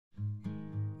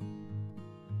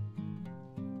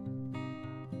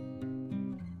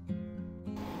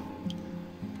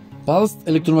Pulsed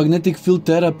electromagnetic field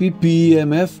therapy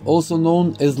 (PEMF), also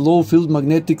known as low field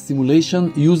magnetic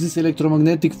stimulation, uses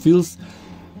electromagnetic fields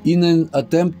in an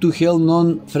attempt to heal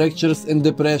non-fractures and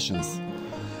depressions.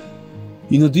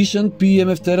 In addition,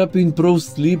 PEMF therapy improves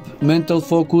sleep, mental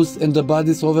focus, and the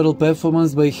body's overall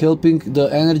performance by helping the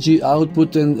energy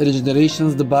output and regeneration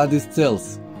of the body's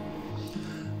cells.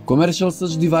 Commercial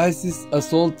such devices are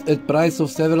sold at price of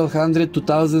several hundred to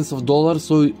thousands of dollars,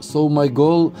 so my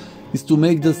goal is to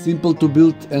make the simple to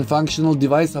build and functional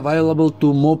device available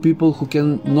to more people who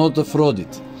cannot afford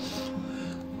it.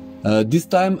 This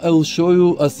time I will show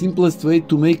you a simplest way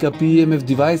to make a PEMF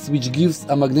device which gives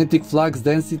a magnetic flux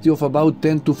density of about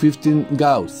 10 to 15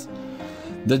 Gauss.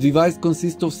 The device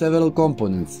consists of several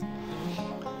components.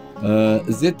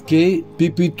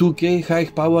 ZK-PP2K High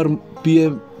power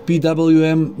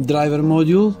PWM driver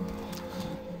module.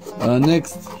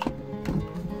 Next,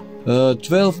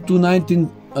 12 to 19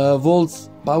 volts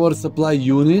power supply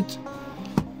unit.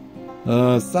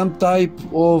 Some type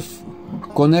of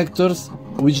connectors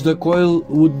which the coil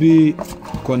would be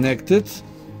connected,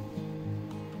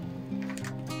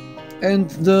 and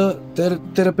the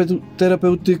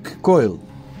therapeutic coil.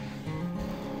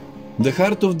 The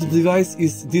heart of the device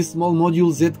is this small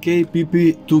module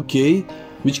ZK-PP2K,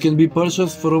 which can be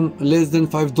purchased from less than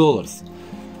 $5.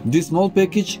 This small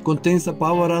package contains a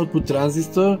power output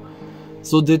transistor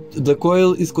so that the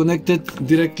coil is connected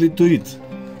directly to it.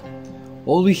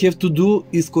 All we have to do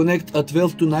is connect a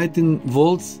 12 to 19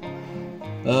 volts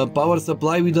power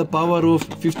supply with a power of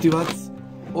 50 watts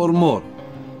or more.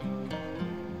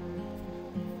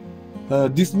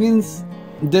 This means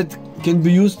that can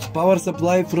be used power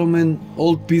supply from an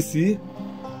old PC,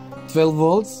 12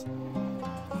 volts,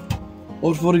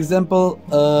 or for example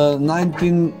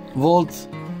 19 volt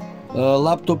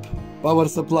laptop power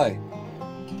supply.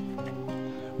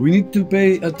 We need to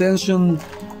pay attention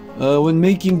when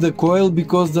making the coil,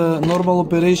 because the normal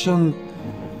operation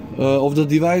of the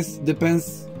device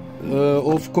depends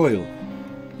of coil.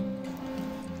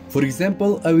 For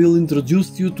example, I will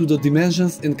introduce you to the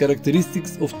dimensions and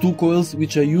characteristics of two coils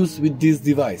which I use with this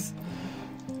device.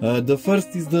 The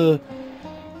first is the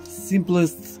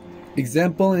simplest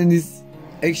example and is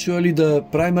actually the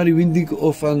primary winding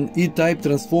of an E-type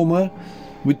transformer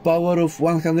with power of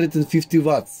 150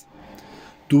 watts,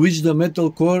 to which the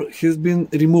metal core has been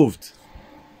removed.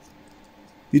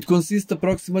 It consists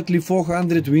approximately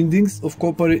 400 windings of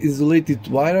copper insulated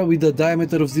wire with a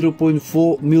diameter of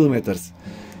 0.4 mm.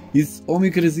 Its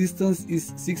ohmic resistance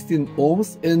is 16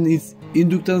 ohms and its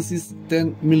inductance is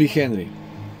 10 millihenry.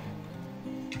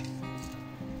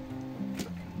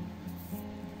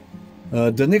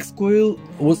 The next coil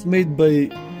was made by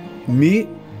me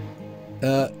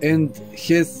and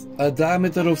has a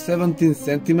diameter of 17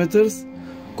 centimeters,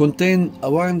 contain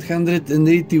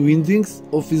 180 windings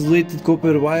of insulated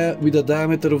copper wire with a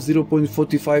diameter of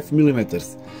 0.45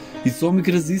 millimeters. Its ohmic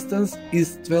resistance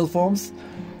is 12 ohms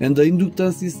and the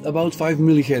inductance is about 5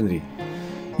 millihenry.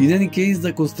 In any case,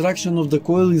 the construction of the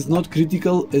coil is not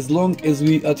critical as long as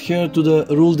we adhere to the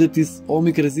rule that its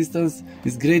ohmic resistance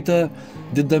is greater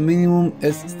than the minimum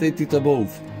as stated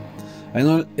above.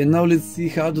 And now let's see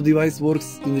how the device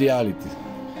works in reality.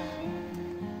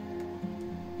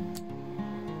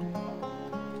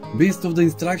 Based on the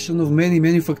instruction of many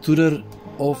manufacturers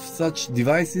of such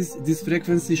devices, this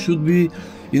frequency should be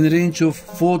in range of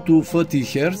 4 to 30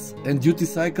 Hz and duty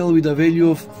cycle with a value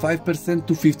of 5%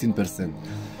 to 15%.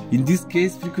 In this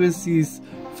case, frequency is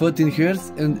 13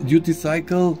 Hz and duty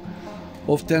cycle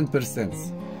of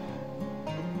 10%.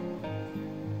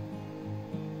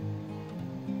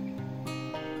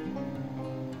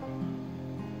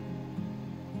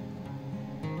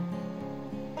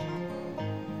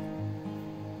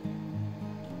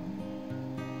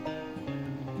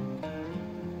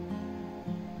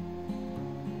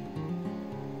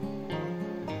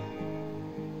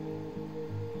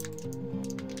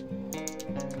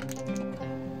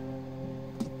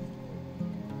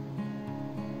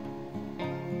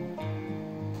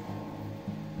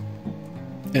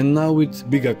 And now with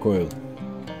bigger coil.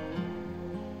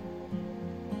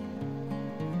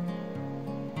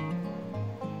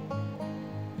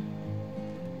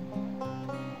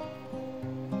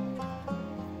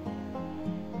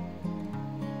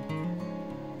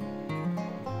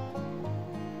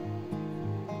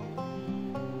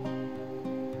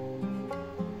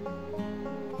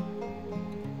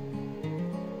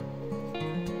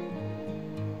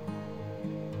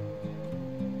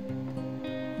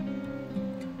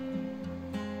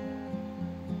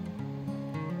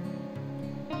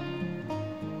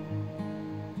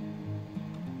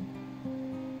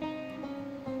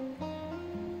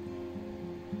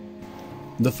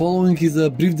 The following is a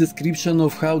brief description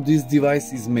of how this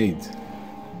device is made.